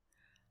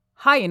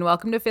Hi, and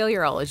welcome to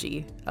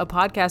Failurology, a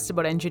podcast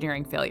about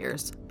engineering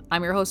failures.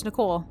 I'm your host,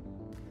 Nicole.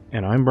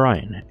 And I'm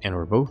Brian, and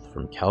we're both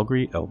from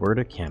Calgary,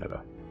 Alberta,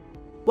 Canada.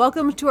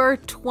 Welcome to our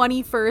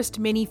 21st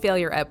mini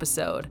failure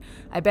episode.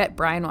 I bet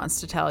Brian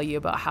wants to tell you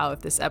about how if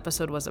this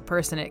episode was a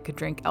person, it could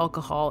drink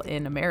alcohol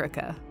in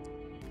America.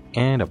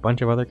 And a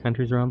bunch of other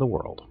countries around the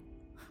world.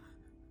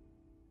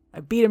 I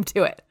beat him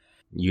to it.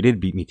 You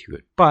did beat me to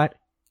it, but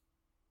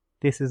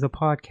this is a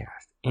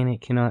podcast, and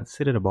it cannot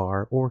sit at a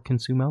bar or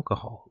consume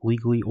alcohol,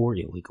 legally or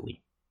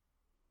illegally.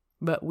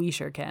 But we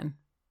sure can.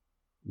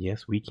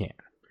 Yes, we can.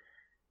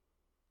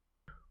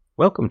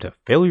 Welcome to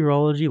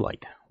Failurology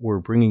Light. We're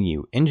bringing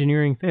you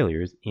engineering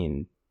failures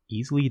in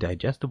easily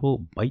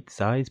digestible,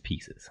 bite-sized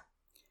pieces.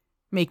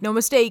 Make no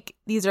mistake,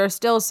 these are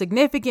still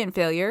significant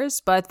failures,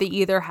 but they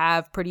either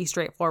have pretty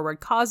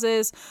straightforward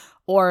causes,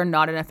 or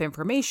not enough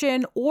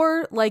information,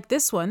 or like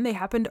this one, they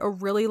happened a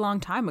really long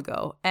time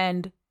ago,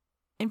 and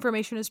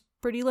information is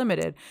pretty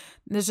limited.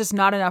 There's just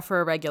not enough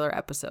for a regular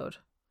episode.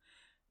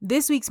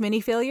 This week's mini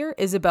failure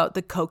is about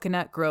the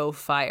Coconut Grove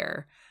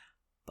fire.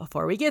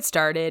 Before we get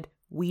started,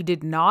 we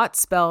did not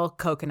spell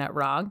coconut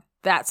wrong.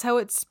 That's how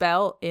it's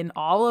spelled in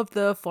all of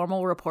the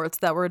formal reports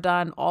that were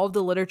done, all of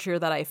the literature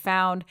that I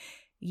found.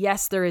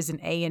 Yes, there is an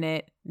A in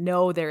it.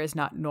 No, there is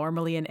not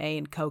normally an A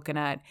in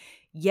coconut.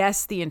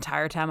 Yes, the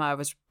entire time I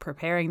was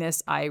preparing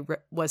this, I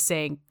was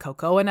saying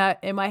Cocoanut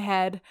in my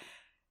head.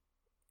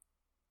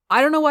 I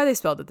don't know why they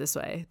spelled it this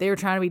way. They were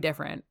trying to be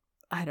different.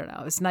 I don't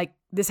know. It's like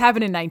this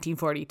happened in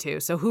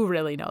 1942, so who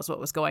really knows what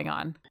was going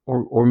on?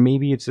 Or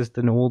maybe it's just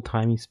an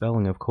old-timey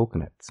spelling of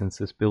coconut, since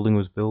this building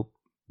was built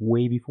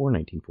way before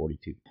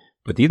 1942.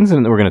 But the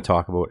incident that we're going to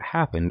talk about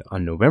happened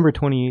on November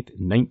 28th,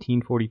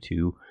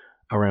 1942,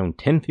 around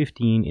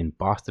 10:15 in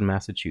Boston,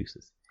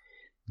 Massachusetts.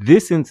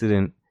 This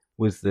incident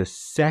was the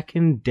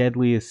second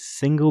deadliest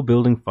single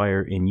building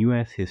fire in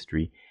U.S.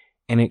 history,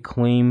 and it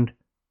claimed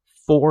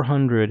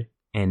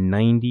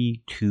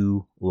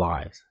 492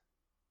 lives.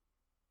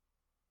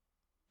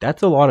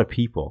 That's a lot of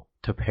people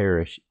to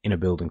perish in a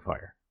building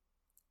fire.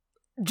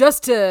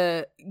 Just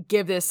to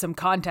give this some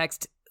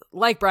context,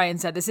 like Brian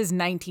said, this is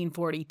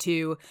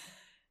 1942.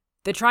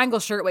 The Triangle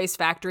Shirtwaist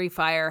Factory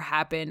fire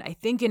happened, I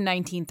think, in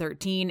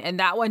 1913, and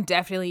that one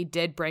definitely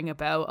did bring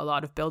about a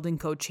lot of building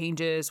code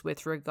changes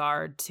with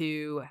regard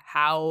to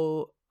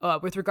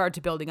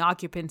building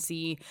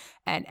occupancy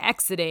and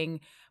exiting.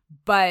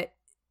 But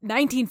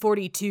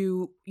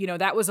 1942,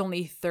 that was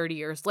only 30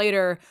 years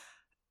later.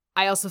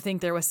 I also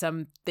think there was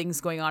some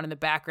things going on in the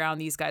background.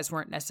 These guys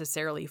weren't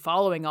necessarily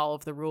following all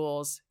of the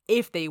rules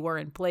if they were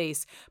in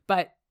place,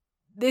 but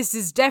this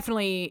is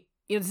definitely,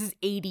 this is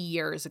 80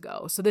 years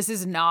ago. So this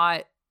is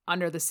not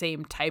under the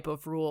same type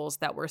of rules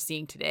that we're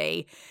seeing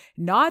today.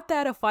 Not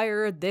that a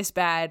fire this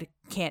bad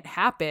can't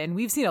happen.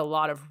 We've seen a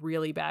lot of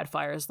really bad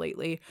fires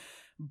lately,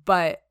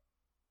 but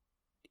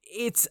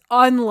it's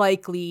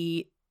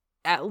unlikely,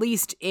 at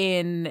least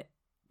in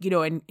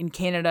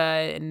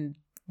Canada and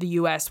the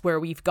US, where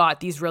we've got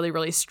these really,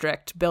 really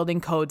strict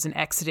building codes and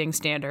exiting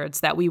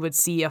standards, that we would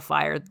see a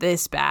fire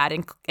this bad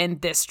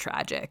and this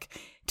tragic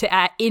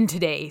in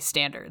today's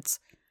standards.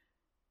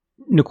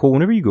 Nicole,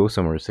 whenever you go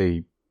somewhere,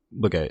 say,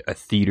 look at a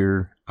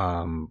theater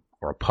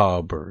or a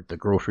pub or the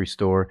grocery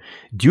store,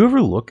 do you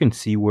ever look and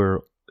see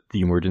where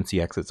the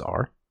emergency exits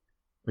are?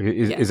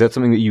 Is that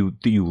something that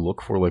you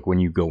look for, like when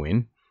you go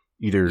in?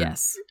 Either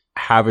yes.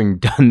 Having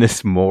done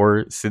this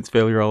more since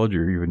Failurology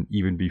or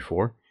even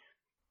before?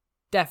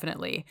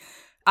 Definitely.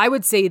 I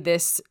would say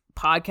this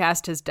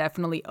podcast has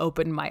definitely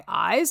opened my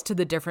eyes to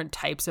the different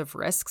types of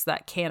risks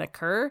that can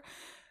occur.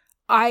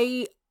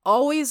 I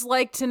always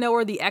like to know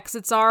where the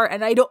exits are,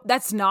 and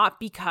that's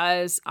not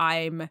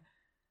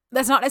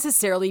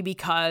necessarily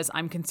because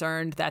I'm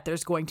concerned that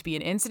there's going to be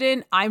an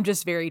incident. I'm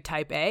just very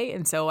type A,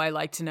 and so I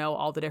like to know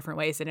all the different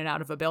ways in and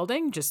out of a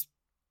building, just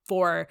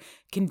for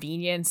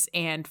convenience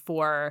and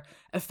for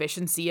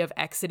efficiency of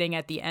exiting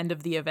at the end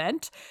of the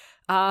event,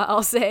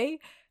 I'll say.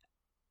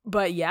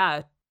 But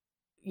yeah,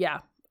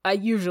 I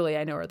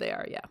know where they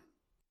are, yeah.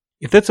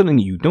 If that's something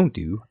that you don't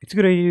do, it's a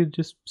good idea to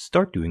just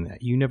start doing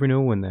that. You never know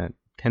when that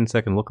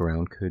 10-second look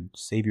around could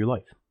save your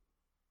life.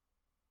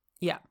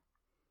 Yeah.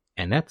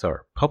 And that's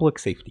our public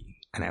safety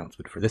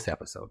announcement for this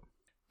episode.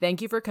 Thank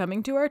you for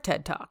coming to our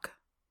TED Talk.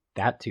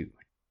 That too.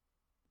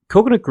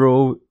 Coconut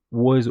Grove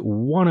was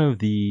one of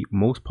the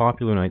most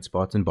popular night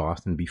spots in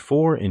Boston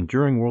before and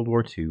during World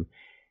War II.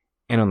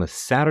 And on the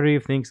Saturday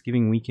of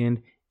Thanksgiving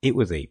weekend, it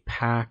was a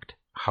packed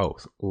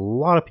house. A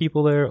lot of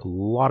people there, a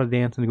lot of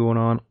dancing going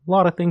on, a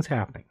lot of things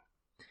happening.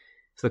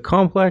 So the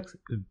complex,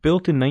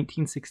 built in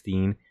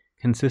 1916,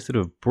 consisted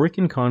of brick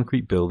and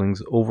concrete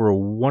buildings over a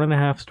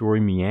 1.5-story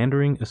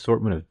meandering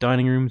assortment of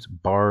dining rooms,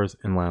 bars,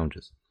 and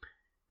lounges.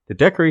 The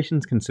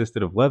decorations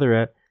consisted of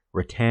leatherette,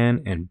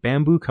 rattan, and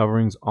bamboo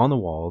coverings on the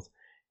walls,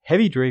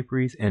 heavy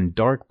draperies, and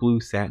dark blue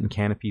satin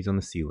canopies on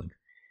the ceiling.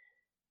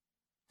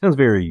 Sounds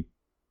very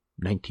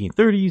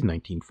 1930s,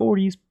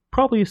 1940s,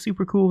 probably a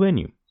super cool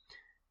venue.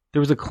 There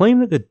was a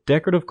claim that the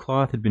decorative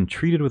cloth had been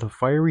treated with a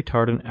fire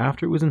retardant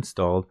after it was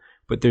installed,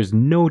 but there's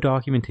no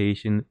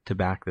documentation to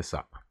back this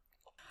up.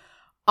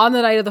 On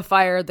the night of the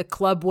fire, the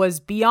club was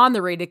beyond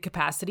the rated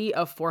capacity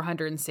of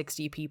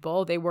 460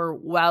 people. They were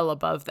well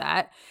above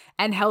that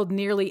and held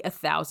nearly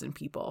 1,000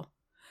 people.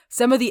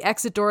 Some of the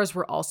exit doors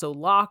were also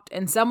locked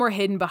and some were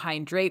hidden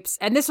behind drapes,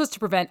 and this was to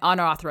prevent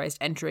unauthorized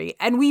entry.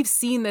 And we've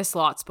seen this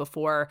lots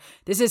before.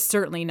 This is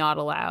certainly not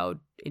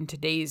allowed in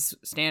today's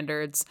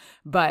standards,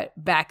 but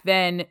back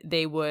then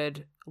they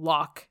would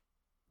lock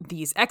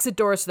these exit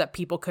doors so that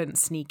people couldn't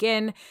sneak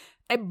in,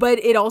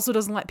 but it also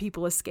doesn't let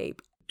people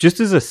escape. Just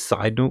as a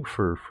side note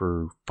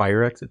for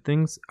fire exit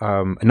things,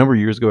 a number of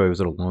years ago I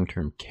was at a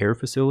long-term care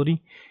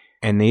facility,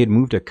 and they had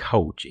moved a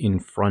couch in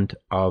front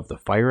of the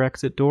fire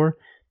exit door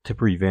to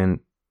prevent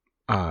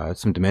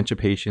some dementia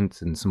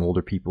patients and some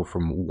older people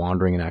from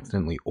wandering and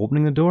accidentally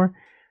opening the door.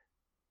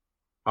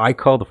 I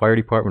called the fire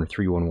department, or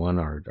 311,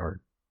 our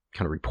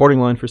kind of reporting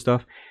line for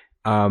stuff.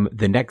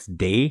 The next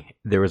day,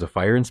 there was a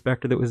fire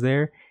inspector that was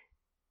there,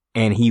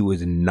 and he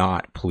was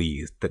not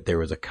pleased that there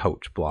was a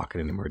couch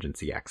blocking an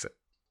emergency exit.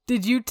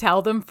 Did you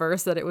tell them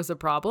first that it was a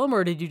problem,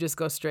 or did you just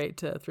go straight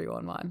to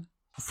 311?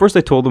 First,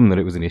 I told them that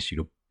it was an issue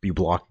to be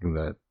blocking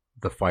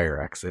the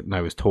fire exit, and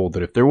I was told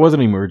that if there was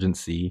an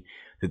emergency,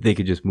 that they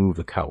could just move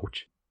the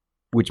couch,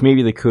 which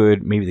maybe they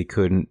could, maybe they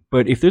couldn't.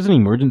 But if there's an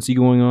emergency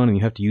going on and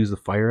you have to use the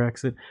fire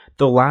exit,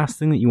 the last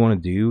thing that you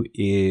want to do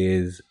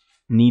is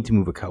need to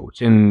move a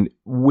couch. And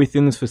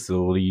within this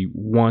facility,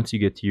 once you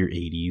get to your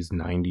 80s,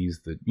 90s,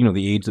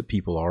 the age that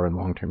people are in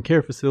long-term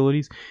care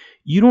facilities,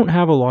 you don't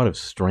have a lot of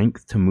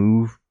strength to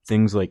move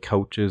things like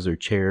couches or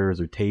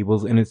chairs or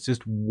tables. And it's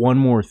just one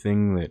more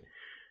thing that,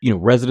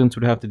 residents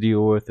would have to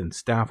deal with and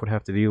staff would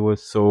have to deal with.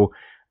 So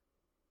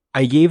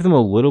I gave them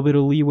a little bit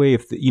of leeway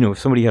if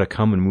somebody had to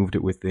come and moved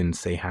it within,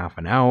 say, half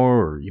an hour,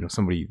 or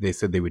they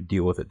said they would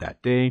deal with it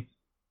that day.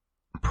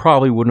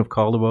 Probably wouldn't have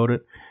called about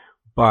it,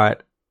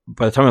 but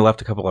by the time I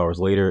left a couple hours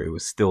later, it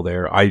was still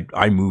there.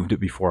 I moved it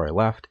before I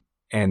left,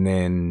 and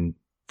then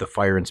the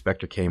fire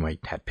inspector came. I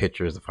had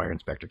pictures. The fire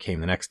inspector came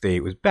the next day.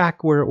 It was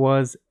back where it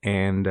was,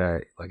 and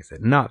like I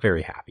said, not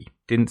very happy.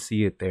 Didn't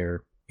see it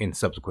there in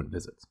subsequent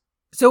visits.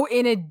 So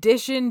in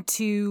addition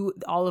to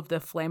all of the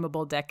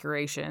flammable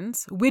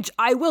decorations, which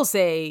I will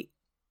say,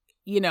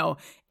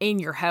 in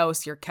your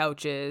house, your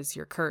couches,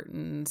 your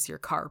curtains, your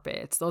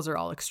carpets, those are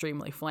all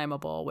extremely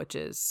flammable, which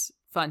is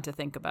fun to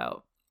think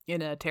about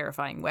in a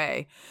terrifying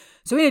way.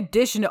 So in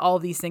addition to all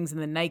of these things in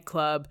the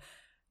nightclub,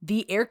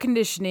 the air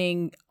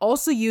conditioning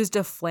also used a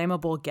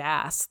flammable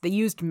gas. They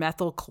used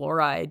methyl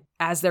chloride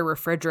as their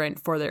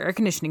refrigerant for their air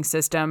conditioning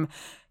system.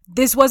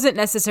 This wasn't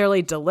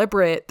necessarily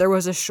deliberate. There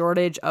was a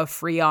shortage of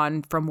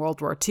Freon from World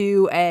War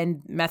II,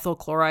 and methyl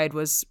chloride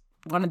was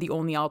one of the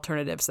only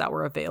alternatives that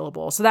were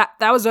available. So that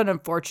was an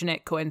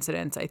unfortunate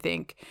coincidence, I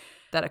think,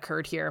 that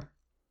occurred here.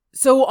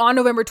 So on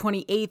November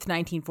 28th,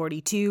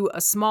 1942, a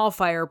small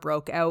fire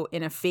broke out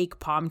in a fake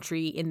palm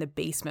tree in the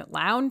basement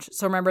lounge.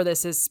 So remember,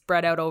 this is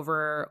spread out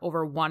over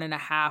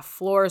 1.5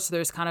 floors. So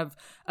there's kind of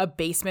a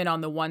basement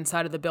on the one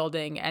side of the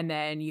building, and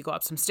then you go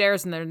up some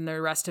stairs, and then the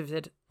rest of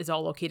it is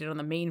all located on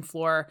the main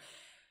floor.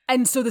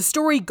 And so the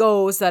story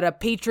goes that a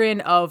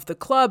patron of the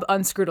club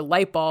unscrewed a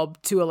light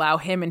bulb to allow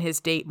him and his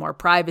date more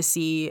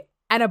privacy.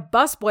 And a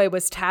busboy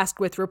was tasked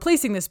with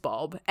replacing this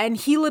bulb, and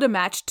he lit a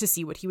match to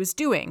see what he was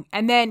doing,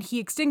 and then he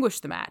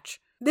extinguished the match.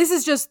 This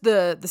is just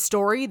the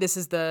story. This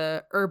is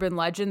the urban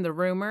legend, the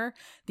rumor.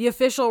 The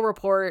official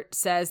report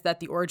says that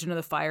the origin of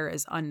the fire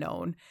is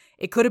unknown.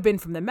 It could have been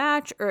from the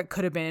match, or it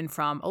could have been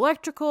from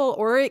electrical,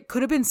 or it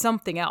could have been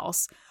something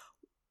else.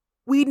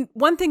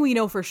 One thing we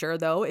know for sure,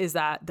 though, is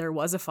that there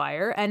was a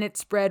fire, and it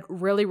spread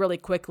really, really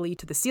quickly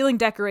to the ceiling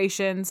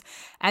decorations,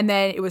 and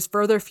then it was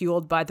further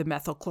fueled by the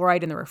methyl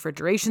chloride in the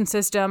refrigeration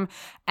system,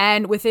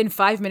 and within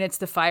 5 minutes,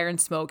 the fire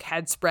and smoke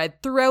had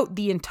spread throughout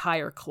the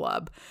entire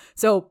club.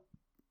 So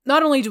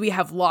not only do we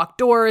have locked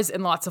doors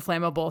and lots of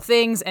flammable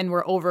things, and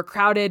we're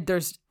overcrowded,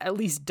 there's at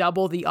least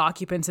double the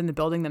occupants in the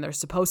building than there's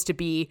supposed to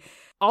be.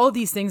 All of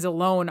these things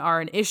alone are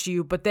an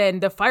issue, but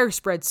then the fire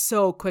spread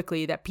so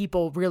quickly that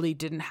people really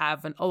didn't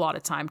have a lot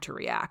of time to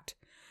react.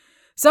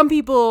 Some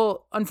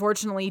people,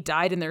 unfortunately,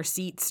 died in their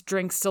seats,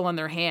 drink still in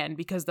their hand,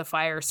 because the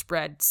fire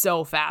spread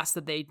so fast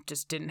that they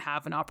just didn't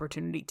have an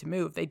opportunity to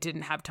move. They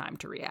didn't have time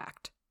to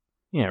react.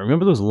 Yeah,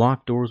 remember those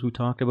locked doors we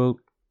talked about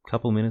a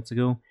couple minutes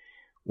ago?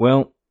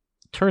 Well,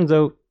 turns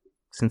out,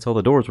 since all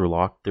the doors were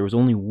locked, there was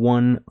only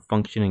one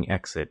functioning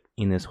exit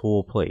in this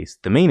whole place,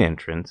 the main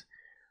entrance,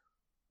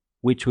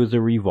 which was a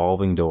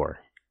revolving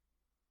door.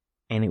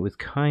 And it was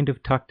kind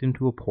of tucked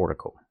into a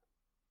portico.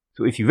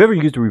 So if you've ever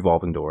used a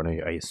revolving door,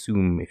 and I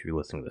assume if you're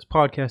listening to this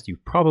podcast,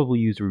 you've probably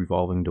used a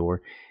revolving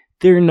door,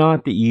 they're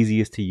not the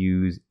easiest to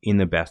use in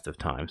the best of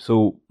times.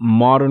 So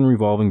modern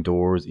revolving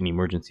doors in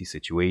emergency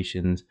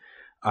situations,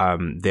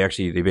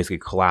 they basically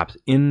collapse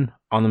in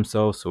on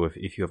themselves. So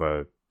if you have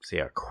a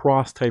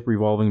cross type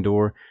revolving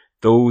door,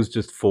 those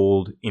just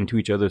fold into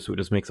each other, so it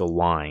just makes a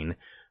line.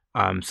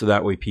 So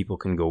that way people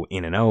can go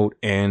in and out.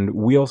 And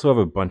we also have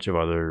a bunch of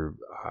other,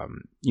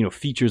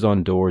 features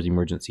on doors,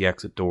 emergency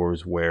exit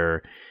doors,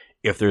 where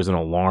if there's an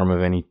alarm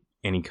of any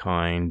any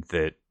kind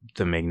that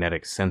the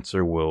magnetic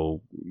sensor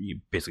will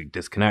basically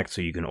disconnect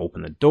so you can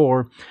open the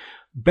door.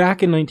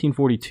 Back in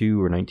 1942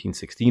 or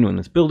 1916, when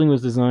this building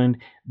was designed,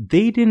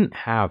 they didn't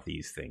have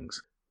these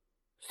things.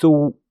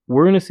 So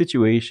we're in a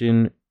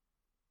situation,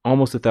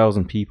 almost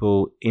 1,000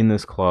 people in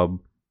this club,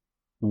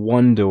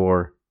 one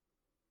door,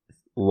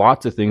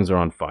 lots of things are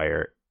on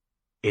fire.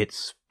 It's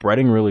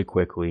spreading really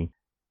quickly.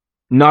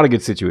 Not a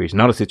good situation.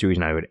 Not a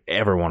situation I would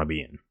ever want to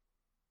be in.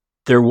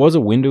 There was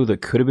a window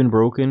that could have been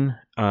broken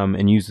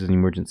and used as an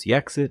emergency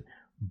exit,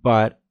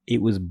 but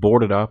it was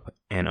boarded up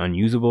and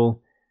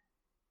unusable.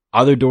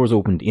 Other doors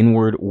opened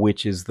inward,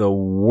 which is the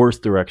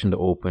worst direction to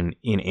open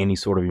in any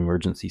sort of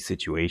emergency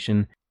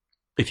situation.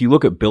 If you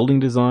look at building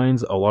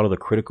designs, a lot of the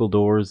critical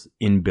doors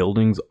in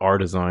buildings are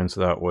designed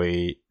so that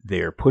way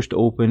they're pushed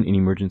open in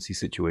emergency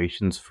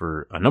situations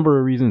for a number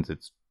of reasons.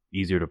 It's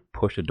easier to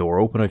push a door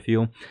open, I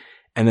feel.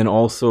 And then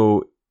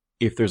also,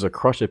 if there's a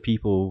crush of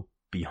people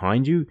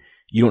behind you,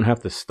 you don't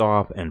have to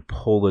stop and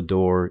pull the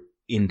door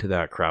into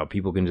that crowd.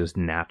 People can just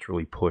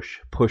naturally push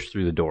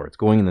through the door. It's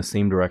going in the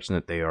same direction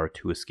that they are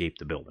to escape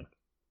the building.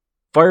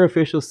 Fire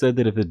officials said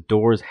that if the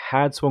doors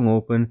had swung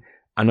open,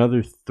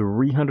 another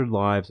 300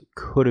 lives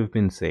could have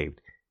been saved.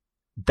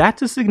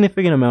 That's a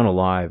significant amount of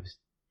lives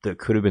that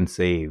could have been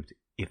saved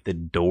if the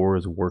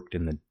doors worked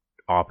in the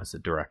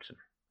opposite direction.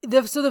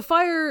 So the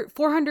fire,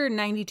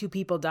 492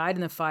 people died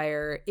in the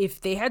fire.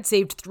 If they had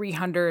saved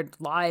 300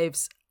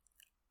 lives,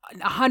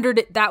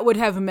 100, that would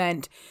have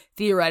meant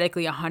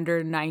theoretically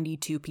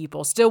 192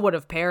 people still would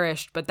have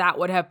perished, but that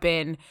would have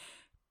been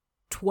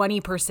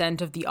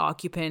 20% of the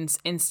occupants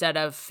instead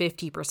of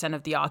 50%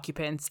 of the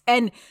occupants.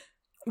 And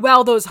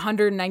while those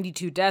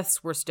 192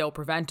 deaths were still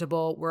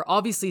preventable, were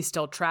obviously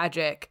still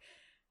tragic,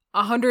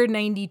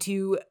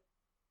 192,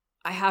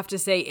 I have to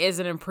say, is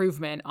an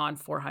improvement on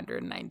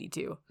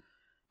 492.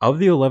 Of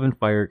the 11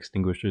 fire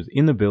extinguishers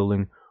in the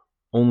building,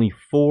 only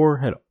 4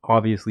 had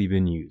obviously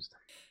been used.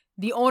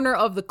 The owner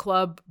of the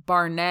club,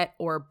 Barnett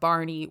or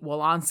Barney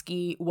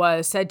Wolonsky,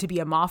 was said to be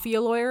a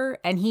mafia lawyer,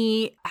 and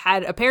he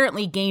had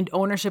apparently gained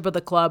ownership of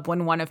the club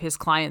when one of his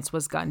clients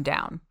was gunned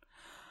down.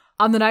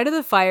 On the night of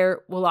the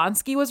fire,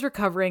 Wolonsky was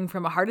recovering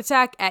from a heart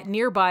attack at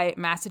nearby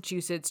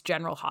Massachusetts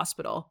General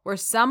Hospital, where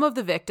some of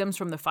the victims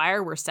from the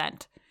fire were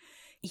sent.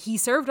 He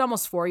served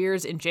almost 4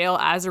 years in jail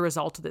as a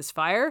result of this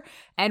fire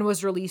and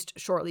was released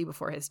shortly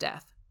before his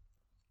death.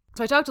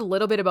 So I talked a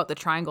little bit about the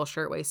Triangle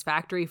Shirtwaist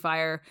Factory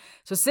fire.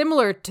 So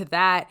similar to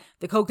that,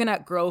 the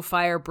Coconut Grove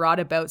fire brought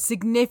about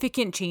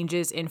significant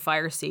changes in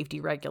fire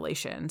safety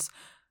regulations,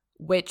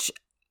 which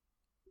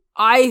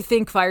I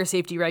think fire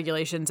safety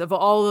regulations of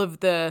all of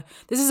this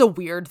is a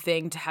weird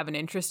thing to have an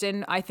interest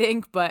in, I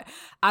think, but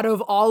out of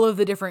all of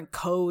the different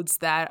codes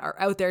that are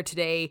out there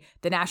today,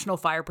 the National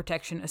Fire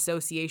Protection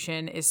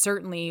Association is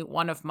certainly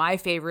one of my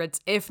favorites,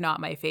 if not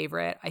my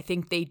favorite. I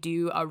think they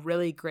do a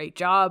really great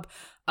job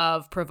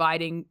of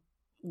providing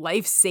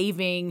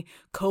life-saving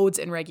codes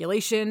and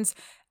regulations.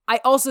 I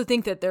also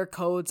think that their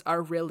codes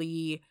are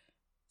really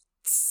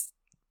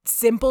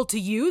simple to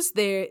use.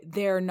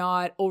 They're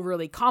not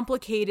overly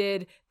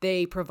complicated.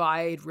 They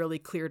provide really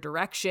clear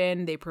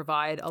direction. They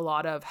provide a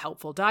lot of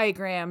helpful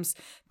diagrams.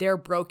 They're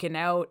broken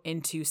out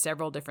into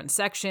several different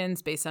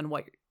sections based on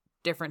what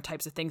different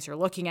types of things you're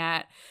looking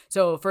at.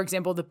 So, for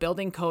example, the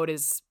building code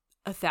is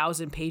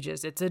 1,000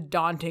 pages. It's a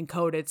daunting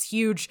code. It's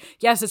huge.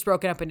 Yes, it's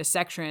broken up into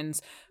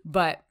sections,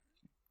 but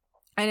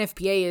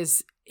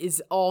NFPA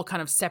is all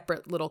kind of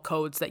separate little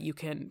codes that you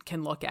can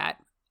look at.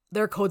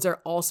 Their codes are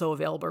also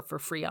available for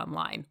free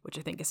online, which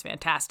I think is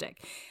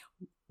fantastic.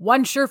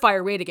 One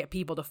surefire way to get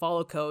people to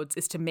follow codes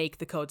is to make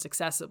the codes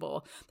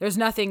accessible. There's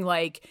nothing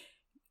like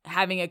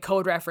having a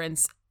code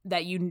reference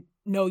that you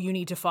know you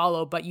need to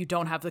follow, but you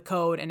don't have the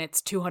code and it's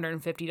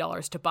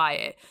 $250 to buy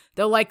it.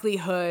 The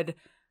likelihood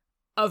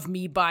of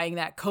me buying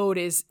that code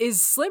is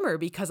slimmer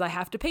because I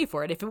have to pay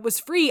for it. If it was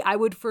free, I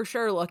would for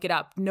sure look it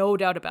up, no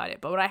doubt about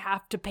it. But when I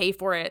have to pay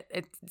for it,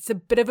 it's a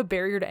bit of a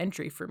barrier to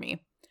entry for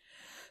me.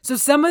 So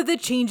some of the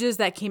changes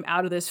that came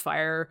out of this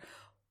fire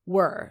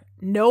were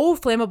no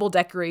flammable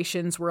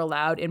decorations were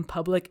allowed in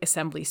public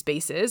assembly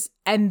spaces,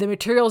 and the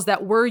materials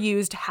that were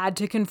used had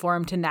to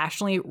conform to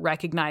nationally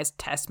recognized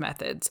test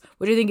methods,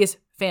 which I think is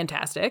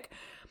fantastic.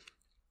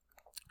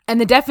 And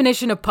the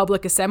definition of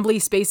public assembly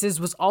spaces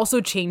was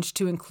also changed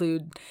to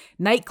include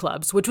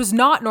nightclubs, which was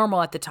not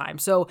normal at the time.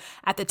 So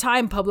at the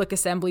time, public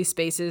assembly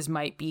spaces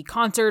might be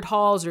concert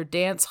halls or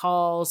dance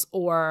halls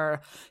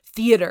or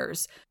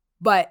theaters,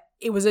 but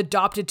it was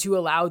adopted to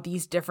allow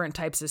these different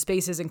types of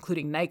spaces,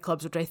 including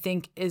nightclubs, which I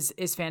think is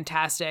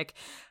fantastic.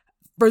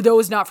 For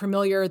those not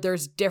familiar,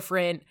 there's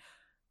different,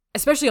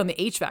 especially on the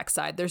HVAC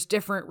side, there's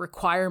different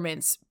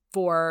requirements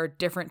for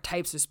different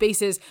types of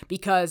spaces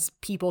because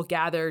people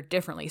gather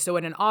differently. So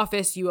in an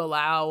office, you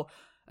allow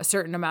a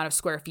certain amount of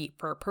square feet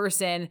per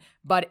person.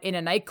 But in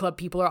a nightclub,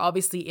 people are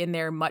obviously in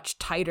there much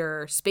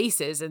tighter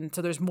spaces. And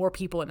so there's more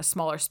people in a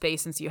smaller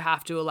space. And so you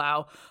have to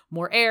allow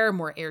more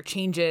air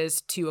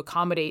changes to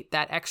accommodate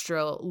that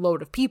extra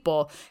load of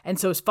people. And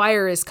so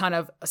fire is kind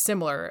of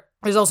similar.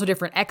 There's also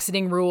different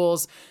exiting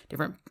rules,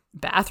 different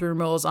bathroom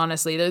rules,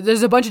 honestly.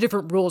 There's a bunch of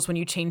different rules when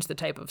you change the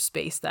type of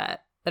space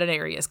that an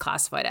area is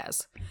classified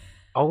as.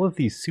 All of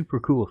these super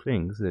cool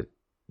things that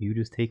you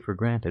just take for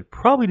granted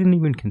probably didn't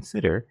even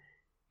consider,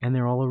 and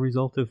they're all a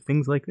result of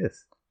things like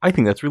this. I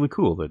think that's really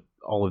cool that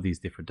all of these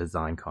different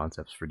design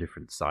concepts for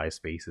different size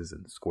spaces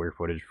and square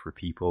footage for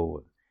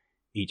people,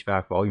 and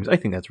HVAC volumes, I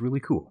think that's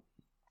really cool.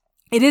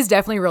 It is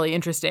definitely really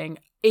interesting.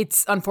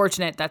 It's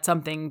unfortunate that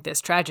something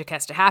this tragic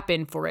has to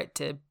happen for it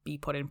to be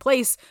put in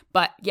place,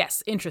 but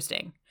yes,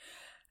 interesting.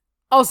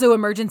 Also,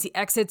 emergency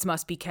exits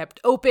must be kept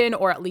open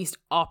or at least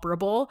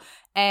operable.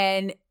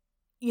 And,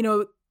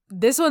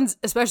 this one's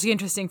especially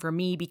interesting for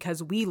me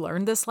because we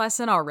learned this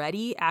lesson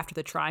already after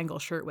the Triangle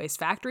Shirtwaist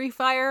Factory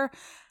fire.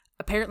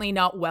 Apparently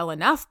not well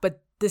enough,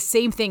 but the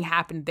same thing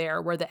happened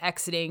there where the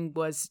exiting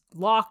was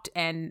locked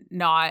and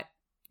not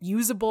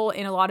usable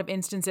in a lot of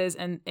instances,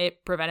 and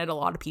it prevented a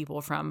lot of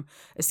people from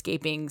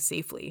escaping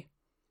safely.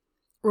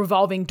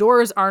 Revolving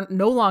doors are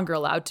no longer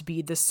allowed to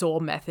be the sole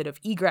method of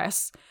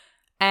egress.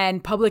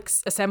 And public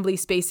assembly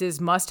spaces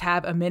must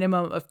have a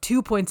minimum of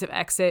 2 points of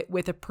exit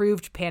with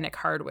approved panic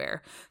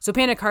hardware. So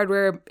panic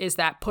hardware is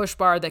that push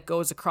bar that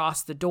goes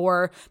across the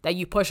door that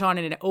you push on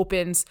and it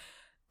opens.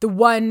 The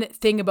one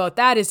thing about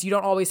that is you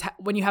don't always,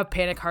 when you have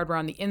panic hardware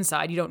on the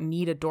inside, you don't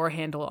need a door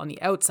handle on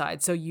the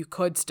outside. So you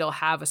could still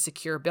have a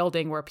secure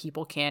building where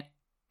people can't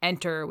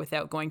enter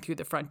without going through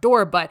the front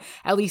door, but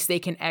at least they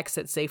can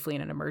exit safely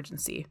in an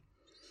emergency.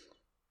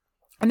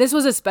 And this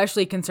was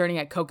especially concerning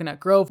at Coconut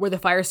Grove, where the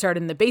fire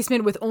started in the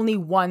basement with only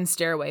one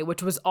stairway,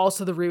 which was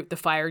also the route the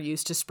fire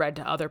used to spread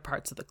to other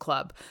parts of the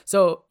club.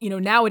 So,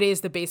 nowadays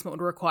the basement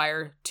would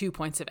require 2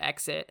 points of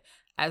exit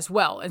as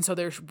well. And so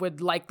there would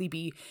likely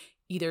be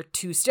either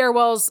 2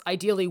 stairwells,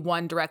 ideally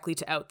one directly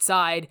to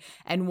outside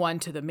and one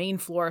to the main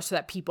floor so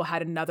that people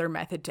had another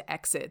method to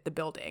exit the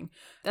building.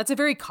 That's a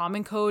very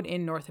common code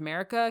in North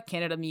America,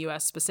 Canada and the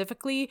US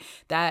specifically,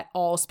 that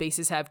all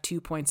spaces have 2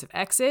 points of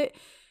exit.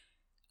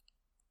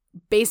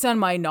 Based on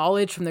my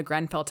knowledge from the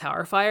Grenfell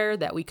Tower fire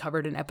that we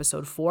covered in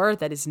episode 4,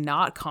 that is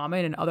not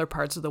common in other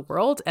parts of the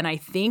world. And I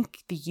think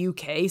the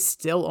UK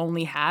still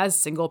only has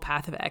single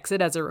path of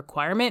exit as a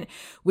requirement,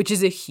 which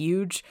is a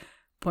huge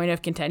point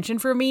of contention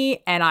for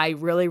me. And I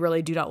really,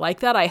 really do not like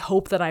that. I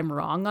hope that I'm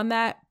wrong on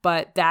that,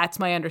 but that's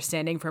my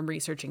understanding from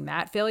researching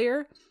that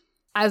failure.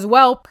 As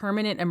well,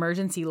 permanent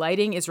emergency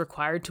lighting is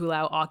required to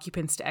allow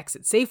occupants to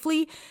exit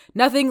safely.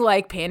 Nothing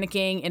like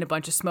panicking in a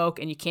bunch of smoke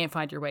and you can't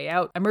find your way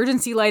out.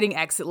 Emergency lighting,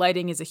 exit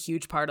lighting is a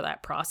huge part of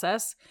that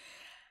process.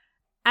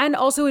 And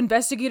also,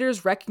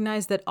 investigators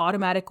recognized that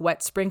automatic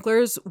wet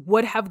sprinklers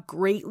would have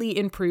greatly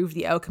improved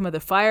the outcome of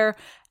the fire.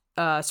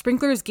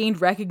 Sprinklers gained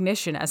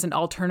recognition as an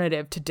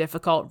alternative to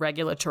difficult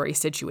regulatory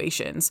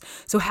situations.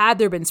 So had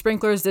there been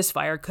sprinklers, this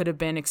fire could have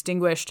been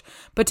extinguished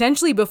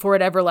potentially before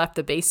it ever left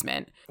the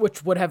basement,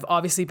 which would have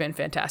obviously been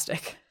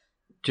fantastic.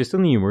 Just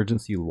on the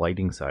emergency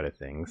lighting side of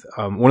things,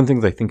 one of the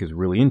things I think is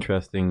really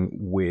interesting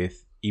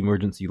with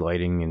emergency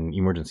lighting and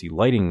emergency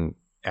lighting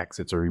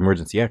exits or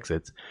emergency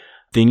exits,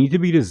 they need to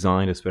be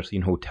designed, especially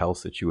in hotel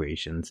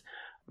situations,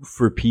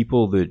 for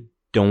people that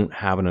don't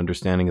have an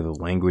understanding of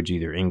the language,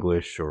 either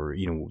English or,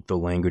 the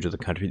language of the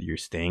country that you're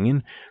staying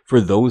in, for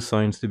those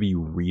signs to be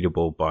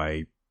readable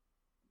by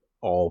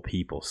all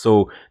people.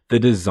 So the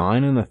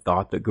design and the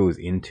thought that goes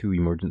into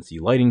emergency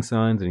lighting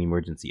signs and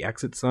emergency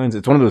exit signs,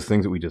 it's one of those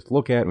things that we just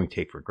look at and we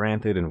take for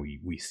granted and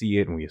we see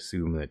it and we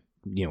assume that,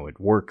 it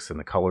works and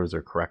the colors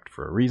are correct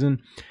for a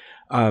reason.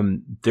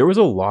 There was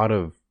a lot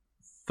of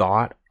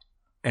thought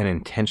and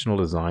intentional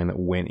design that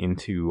went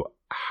into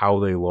how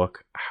they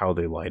look, how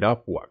they light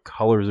up, what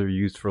colors are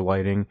used for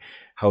lighting,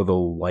 how the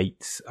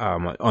lights,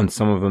 on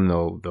some of them,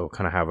 they'll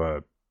kind of have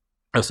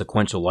a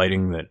sequential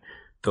lighting that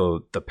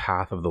the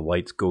path of the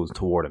lights goes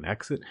toward an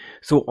exit.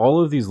 So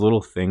all of these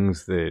little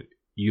things that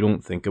you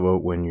don't think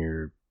about when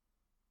you're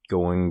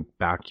going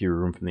back to your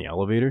room from the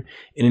elevator,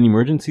 in an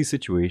emergency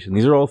situation,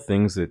 these are all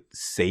things that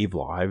save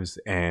lives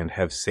and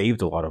have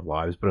saved a lot of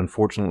lives, but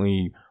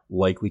unfortunately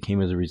likely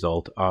came as a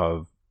result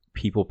of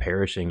people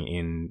perishing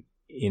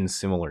in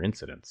similar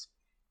incidents.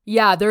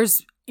 Yeah,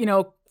 there's,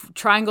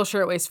 Triangle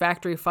Shirtwaist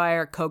Factory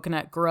fire,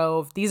 Coconut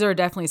Grove. These are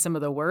definitely some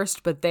of the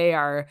worst, but they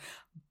are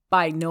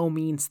by no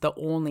means the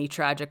only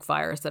tragic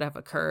fires that have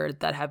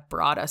occurred that have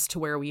brought us to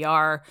where we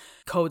are,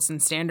 codes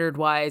and standard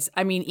wise.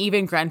 I mean,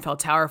 even Grenfell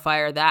Tower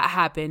fire, that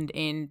happened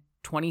in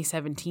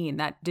 2017.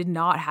 That did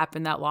not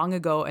happen that long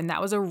ago. And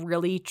that was a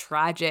really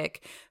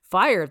tragic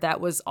fire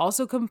that was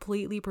also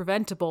completely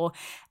preventable.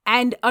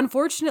 And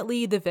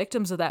unfortunately, the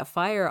victims of that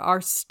fire are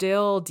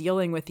still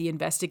dealing with the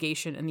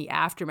investigation and the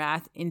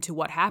aftermath into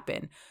what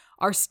happened,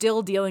 are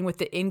still dealing with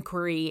the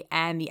inquiry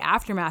and the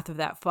aftermath of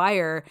that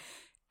fire.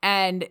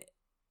 And,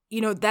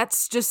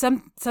 that's just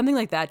something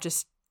like that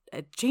just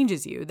it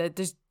changes you.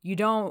 That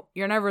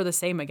you're never the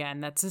same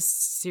again. That's a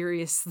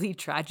seriously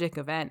tragic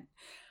event.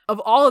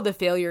 Of all of the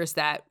failures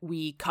that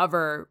we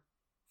cover,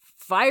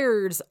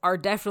 fires are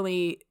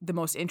definitely the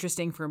most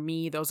interesting for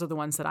me. Those are the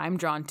ones that I'm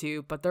drawn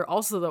to, but they're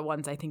also the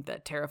ones I think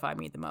that terrify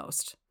me the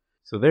most.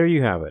 So there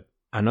you have it.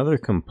 Another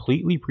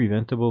completely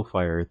preventable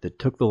fire that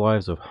took the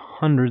lives of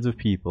hundreds of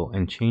people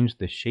and changed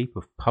the shape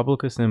of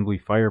public assembly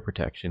fire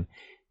protection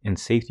and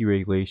safety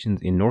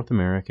regulations in North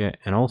America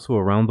and also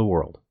around the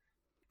world.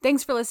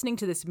 Thanks for listening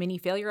to this mini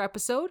failure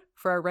episode.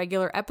 For our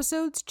regular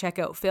episodes, check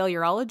out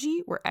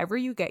Failurology wherever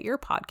you get your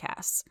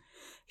podcasts.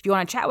 If you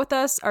want to chat with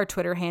us, our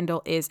Twitter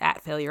handle is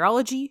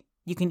 @Failurology.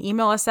 You can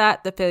email us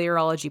at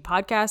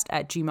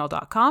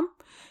thefailurologypodcast@gmail.com.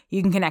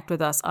 You can connect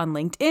with us on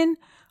LinkedIn,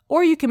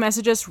 or you can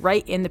message us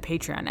right in the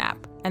Patreon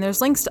app. And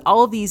there's links to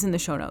all of these in the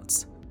show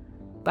notes.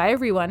 Bye,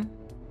 everyone.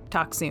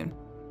 Talk soon.